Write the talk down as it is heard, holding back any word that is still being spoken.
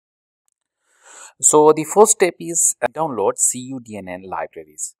So the first step is download CUDNN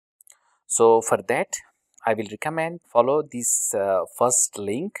libraries. So for that, I will recommend follow this first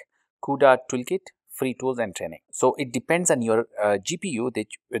link, Cuda Toolkit, free tools and training. So it depends on your GPU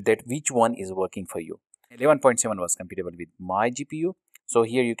that which one is working for you. 11.7 was compatible with my GPU. So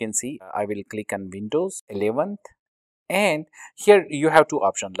here you can see I will click on Windows 11th, and here you have two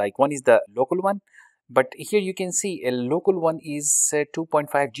options, like one is the local one, but here you can see a local one is 2.5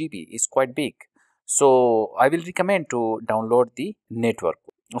 GB, is quite big. So I will recommend to download the network.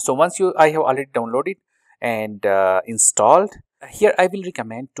 So once I have already downloaded and installed, here I will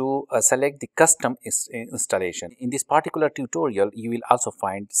recommend to select the custom installation. In this particular tutorial you will also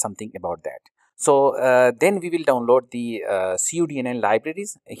find something about that. So then we will download the CUDNN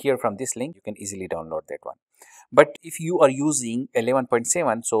libraries. Here from this link you can easily download that one. But if you are using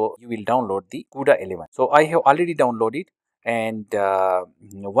 11.7, so you will download the Cuda 11. So I have already downloaded, and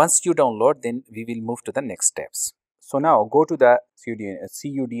once you download, then we will move to the next steps. So now go to the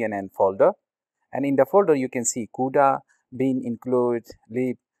CUDNN folder, and in the folder you can see Cuda, bin, include,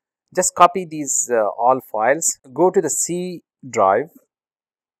 lib. Just copy these all files. Go to the C drive,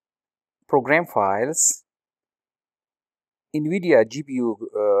 program files, nvidia GPU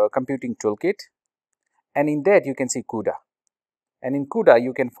computing toolkit, and in that you can see Cuda. And in Cuda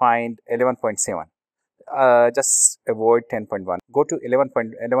you can find 11.7. Just avoid 10.1. Go to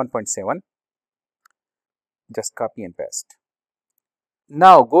 11.7. Just copy and paste.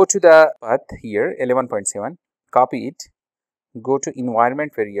 Now go to the path here, 11.7. Copy it. Go to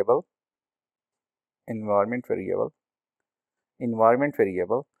environment variable.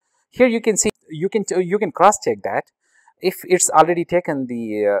 Here you can see you can cross check that if it's already taken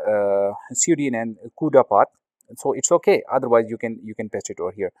the CUDNN and Cuda path. So it's okay, otherwise you can paste it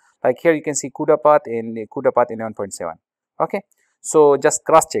over here. Like here you can see Cuda path and Cuda path 11.7. okay, so just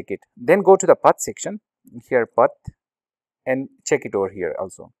cross check it, then go to the path section, here path, and check it over here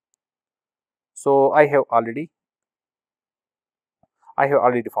also. So I have already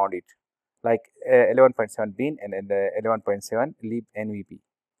found it, like 11.7 bin and 11.7 lib nvp.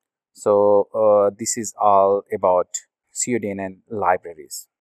 So this is all about CUDNN libraries.